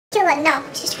Killa, no,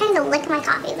 she's trying to lick my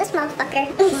coffee, this motherfucker.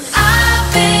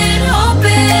 I've been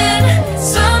hoping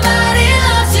somebody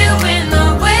loves you in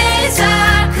the ways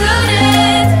I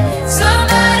couldn't.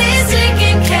 Somebody's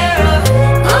taking care of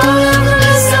all of the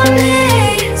mess I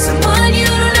made. Someone you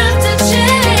don't have to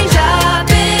change. I've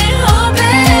been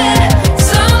hoping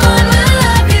someone will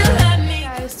love you, let me.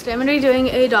 Guys, today I'm gonna be doing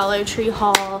a Dollar Tree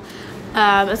haul.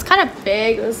 It's kind of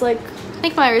big. It was like, I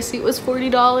think my receipt was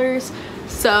 $40.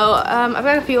 So I've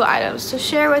got a few items to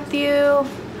share with you. I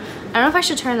don't know if I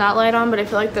should turn that light on, but I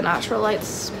feel like the natural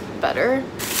light's better.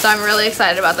 So I'm really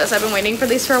excited about this. I've been waiting for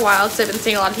these for a while because I've been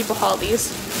seeing a lot of people haul these.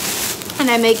 And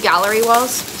I make gallery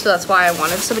walls, so that's why I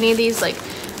wanted so many of these. Like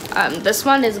this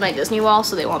one is my Disney wall,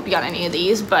 so they won't be on any of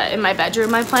these, but in my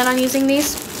bedroom I plan on using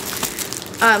these.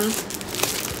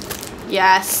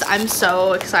 Yes, I'm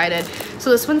so excited. So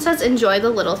this one says enjoy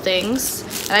the little things,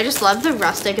 and I just love the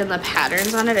rustic and the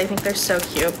patterns on it. I think they're so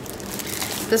cute.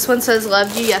 This one says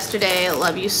loved you yesterday,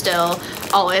 love you still,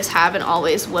 always have and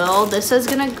always will. This is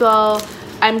gonna go,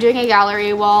 I'm doing a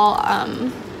gallery wall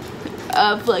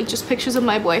of like just pictures of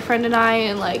my boyfriend and I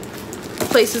and like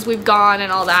places we've gone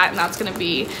and all that, and that's gonna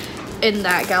be in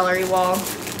that gallery wall.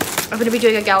 I'm gonna be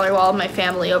doing a gallery wall of my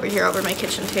family over here over my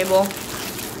kitchen table,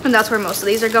 and that's where most of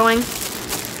these are going.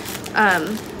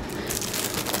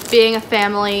 Being a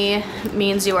family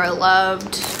means you are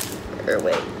loved,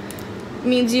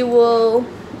 means you will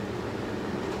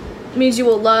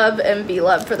love and be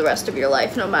loved for the rest of your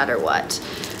life, no matter what.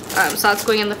 So that's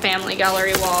going in the family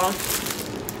gallery wall.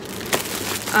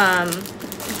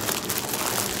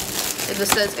 This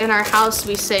says, in our house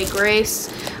we say grace,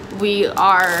 we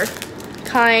are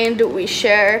kind, we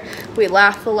share, we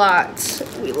laugh a lot,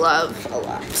 we love a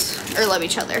lot, or love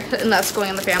each other, and that's going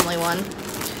in the family one.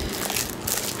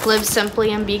 Live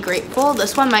simply and be grateful.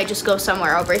 This one might just go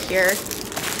somewhere over here.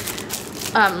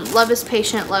 Love is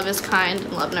patient, love is kind,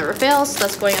 and love never fails.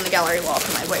 That's going on the gallery wall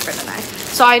for my boyfriend and I.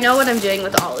 So I know what I'm doing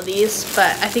with all of these,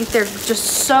 but I think they're just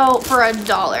so for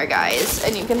 $1, guys.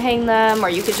 And you can hang them, or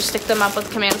you could just stick them up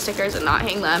with command stickers and not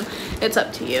hang them. It's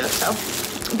up to you. So,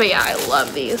 but yeah, I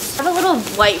love these. I have a little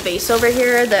white vase over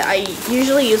here that I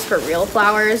usually use for real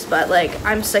flowers, but like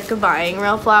I'm sick of buying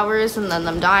real flowers and then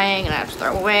them dying and I have to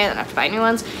throw them away and then I have to buy new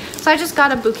ones. So I just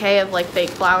got a bouquet of like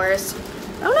fake flowers.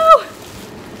 Oh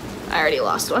no! I already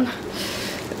lost one.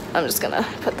 I'm just gonna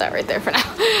put that right there for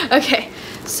now. Okay,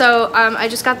 so I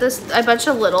just got a bunch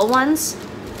of little ones.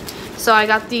 So I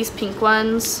got these pink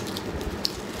ones.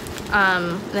 They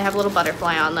have a little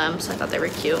butterfly on them, so I thought they were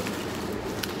cute.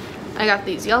 I got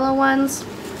these yellow ones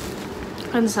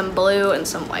and some blue and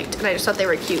some white, and I just thought they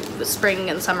were cute with spring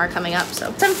and summer coming up.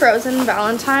 So some frozen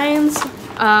valentines.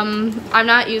 I'm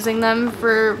not using them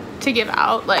to give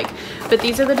out, but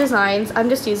these are the designs. I'm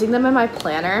just using them in my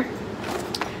planner,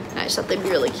 and I just thought they'd be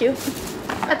really cute.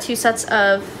 I got 2 sets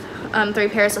of 3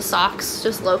 pairs of socks,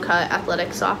 just low cut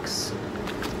athletic socks.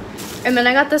 And then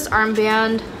I got this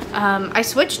armband. I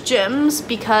switched gyms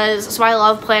because I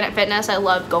love Planet Fitness, I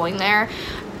love going there.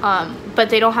 But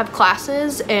they don't have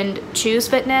classes, and Choose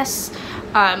Fitness,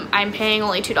 I'm paying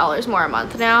only $2 more a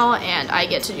month now, and I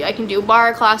can do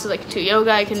bar classes, I can do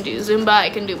yoga, I can do Zumba, I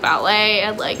can do ballet,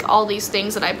 and like all these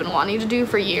things that I've been wanting to do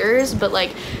for years, but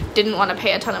like didn't want to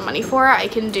pay a ton of money for. I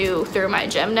can do through my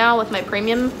gym now with my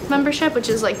premium membership, which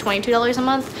is like $22 a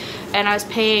month, and I was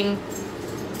paying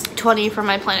 $20 for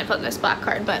my Planet Fitness Black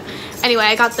Card. But anyway,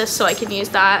 I got this so I can use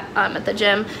that at the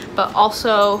gym, but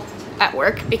also at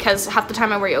work, because half the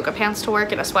time I wear yoga pants to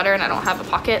work and a sweater and I don't have a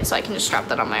pocket, so I can just strap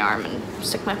that on my arm and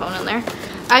stick my phone in there.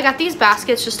 I got these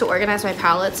baskets just to organize my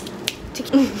palettes.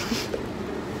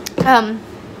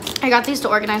 I got these to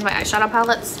organize my eyeshadow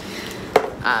palettes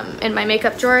in my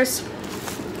makeup drawers,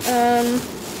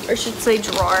 or should say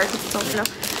drawer.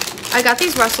 I got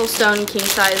these Russell Stone king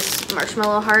size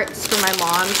marshmallow hearts for my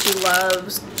mom. She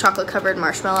loves chocolate covered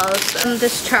marshmallows. And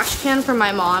this trash can for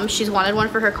my mom. She's wanted one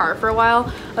for her car for a while.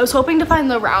 I was hoping to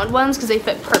find the round ones because they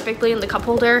fit perfectly in the cup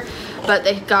holder, but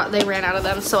they ran out of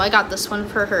them. So I got this one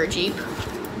for her Jeep.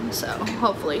 So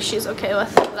hopefully she's okay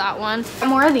with that one.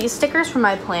 More of these stickers for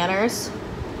my planners.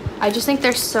 I just think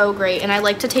they're so great, and I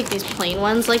like to take these plain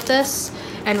ones like this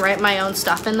and write my own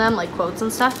stuff in them, like quotes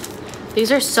and stuff. These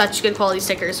are such good quality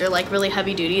stickers. They're like really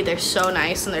heavy duty. They're so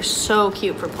nice, and they're so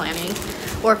cute for planning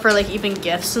or for like even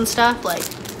gifts and stuff. Like,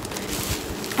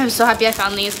 I'm so happy I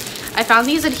found these. I found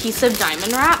these adhesive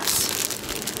diamond wraps.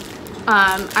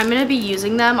 I'm gonna be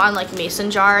using them on like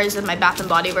mason jars and my Bath and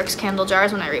Body Works candle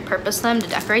jars when I repurpose them to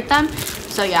decorate them.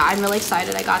 So yeah, I'm really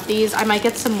excited I got these. I might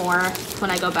get some more when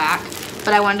I go back.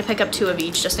 but I wanted to pick up 2 of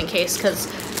each just in case, because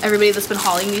everybody that's been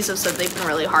hauling these have said they've been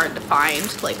really hard to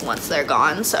find, like once they're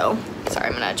gone. So sorry,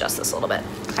 I'm gonna adjust this a little bit.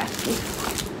 Okay.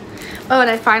 Oh, and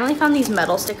I finally found these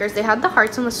metal stickers. They had the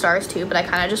hearts and the stars too, but I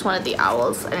kind of just wanted the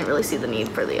owls. I didn't really see the need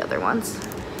for the other ones.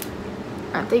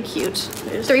 Aren't they cute?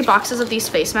 There's 3 boxes of these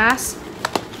face masks.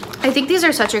 I think these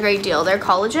are such a great deal. They're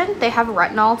collagen. They have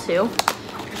retinol too,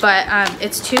 but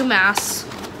it's 2 masks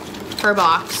per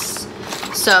box.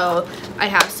 So I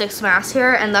have 6 masks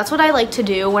here, and that's what I like to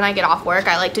do when I get off work.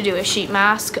 I like to do a sheet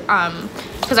mask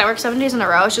because I work 7 days in a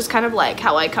row. It's just kind of like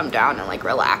how I come down and like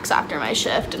relax after my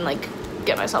shift and like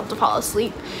get myself to fall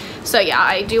asleep. So yeah,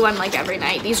 I do one like every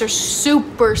night. These are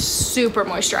super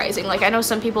moisturizing. Like I know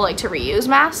some people like to reuse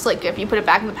masks, like if you put it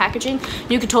back in the packaging,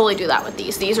 you could totally do that with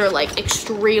these. These are like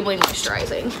extremely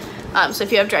moisturizing. So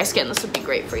if you have dry skin, this would be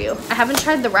great for you. I haven't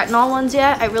tried the retinol ones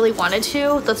yet. I really wanted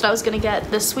to. That's what I was gonna get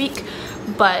this week,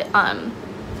 but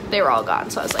they were all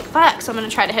gone. So I was like, fuck. So I'm gonna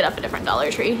try to hit up a different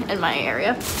Dollar Tree in my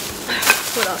area.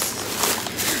 What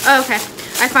else? Oh, okay,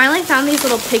 I finally found these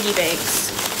little piggy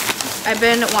banks. I've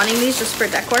been wanting these just for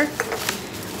decor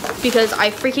because I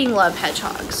freaking love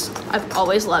hedgehogs. I've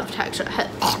always loved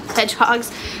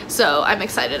hedgehogs, so I'm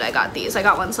excited I got these. I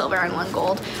got 1 silver and 1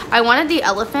 gold. I wanted the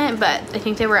elephant, but I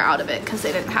think they were out of it because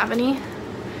they didn't have any.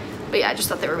 But yeah, I just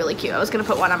thought they were really cute. I was gonna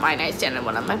put one on my nightstand and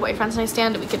one on my boyfriend's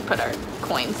nightstand, and we could put our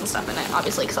coins and stuff in it,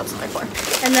 obviously, because that's what they're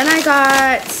for. And then I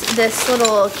got this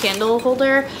little candle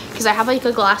holder because I have like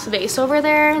a glass vase over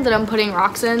there that I'm putting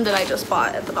rocks in that I just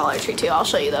bought at the Dollar Tree too. I'll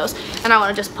show you those. And I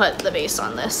want to just put the vase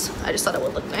on this. I just thought it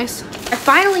would look nice. I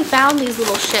finally found these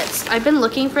little shits. I've been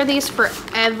looking for these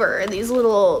forever. These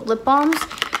little lip balms.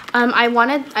 I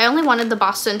only wanted the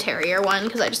Boston Terrier one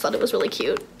because I just thought it was really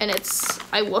cute. And it's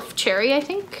Wolf Cherry, I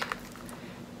think.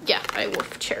 Yeah,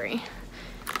 Wolf Cherry.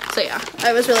 So yeah,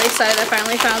 I was really excited I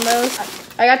finally found those.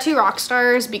 I got 2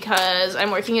 Rockstars because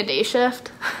I'm working a day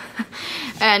shift.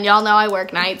 And y'all know I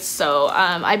work nights, so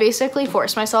I basically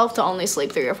forced myself to only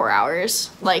sleep 3 or 4 hours,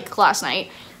 like last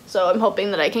night. So I'm hoping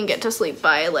that I can get to sleep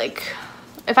by like,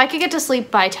 if I could get to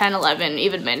sleep by 10, 11,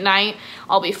 even midnight,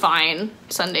 I'll be fine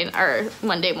Sunday or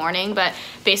Monday morning. But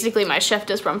basically my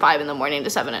shift is from 5 in the morning to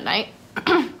 7 at night.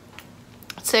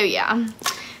 So yeah,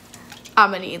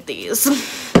 I'm gonna need these.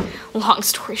 Long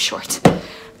story short.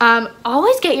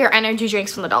 Always get your energy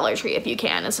drinks from the Dollar Tree if you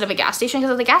can, instead of a gas station,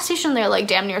 because at the gas station they're like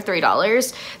damn near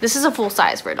 $3. This is a full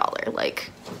size for $1.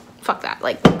 Like, fuck that.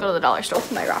 Like, go to the dollar store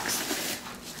for my rocks.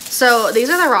 So these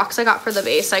are the rocks I got for the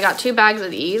base. I got 2 bags of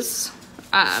these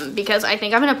because I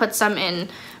think I'm gonna put some in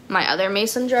my other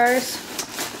mason jars.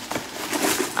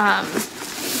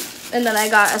 And then I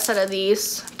got a set of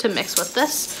these to mix with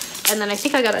this, and then I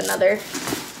think I got another,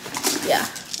 yeah,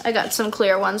 I got some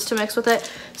clear ones to mix with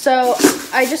it. So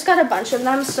I just got a bunch of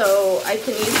them so I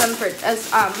can use them for as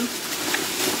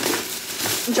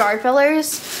jar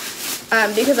fillers,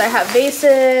 because I have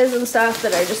vases and stuff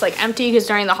that are just like empty, because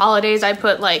during the holidays I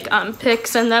put like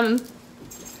picks in them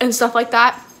and stuff like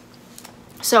that.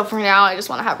 So for now I just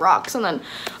want to have rocks, and then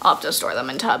I'll have to store them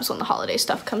in tubs when the holiday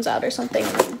stuff comes out or something,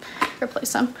 and then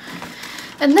replace them.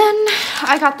 And then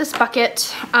I got this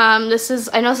bucket. I know this is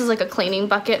like a cleaning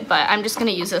bucket, but I'm just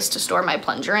gonna use this to store my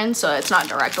plunger in so it's not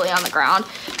directly on the ground.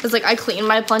 Because like I clean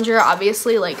my plunger,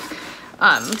 obviously, like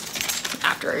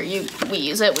after we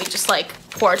use it, we just like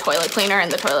pour a toilet cleaner in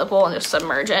the toilet bowl and just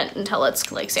submerge it until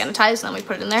it's like sanitized, and then we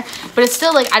put it in there. But it's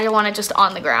still like, I don't want it just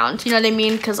on the ground, you know what I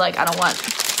mean? Because like I don't want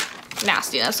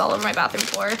nastiness all over my bathroom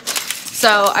floor.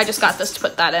 So I just got this to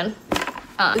put that in.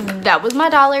 That was my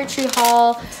Dollar Tree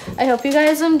haul. I hope you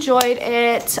guys enjoyed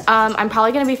it. I'm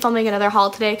probably gonna be filming another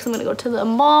haul today because I'm gonna go to the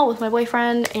mall with my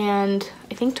boyfriend, and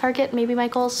I think Target, maybe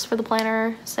Michael's for the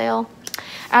planner sale.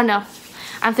 I don't know.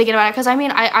 I'm thinking about it because I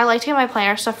mean I like to get my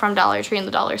planner stuff from Dollar Tree and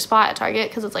the Dollar Spot at Target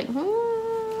because it's like and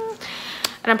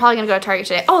I'm probably gonna go to Target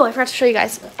today. Oh, I forgot to show you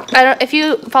guys. If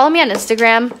you follow me on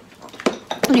Instagram,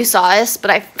 you saw this, but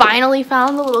I finally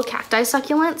found the little cacti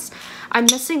succulents. I'm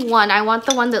missing one. I want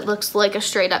the one that looks like a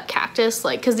straight up cactus,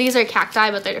 like, because these are cacti,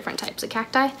 but they're different types of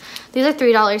cacti. These are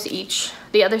 $3 each.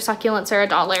 The other succulents are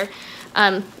 $1.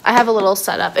 I have a little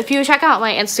setup. If you check out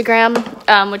my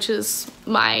Instagram, which is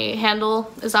my handle,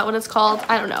 is that what it's called?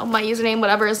 I don't know. My username,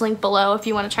 whatever, is linked below. If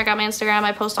you want to check out my Instagram,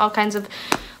 I post all kinds of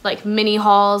like mini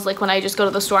hauls, like when I just go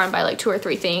to the store and buy like 2 or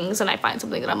 3 things and I find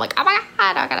something that I'm like, oh my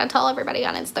god, I gotta tell everybody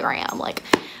on Instagram. Like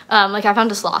I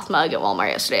found a sloth mug at Walmart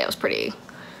yesterday. I was pretty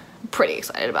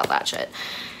excited about that shit.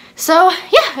 So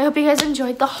yeah, I hope you guys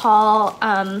enjoyed the haul.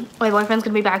 My boyfriend's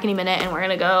gonna be back any minute and we're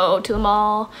gonna go to the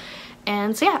mall.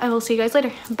 And so yeah, I will see you guys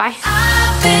later. Bye.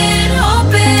 I've been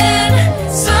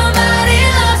hoping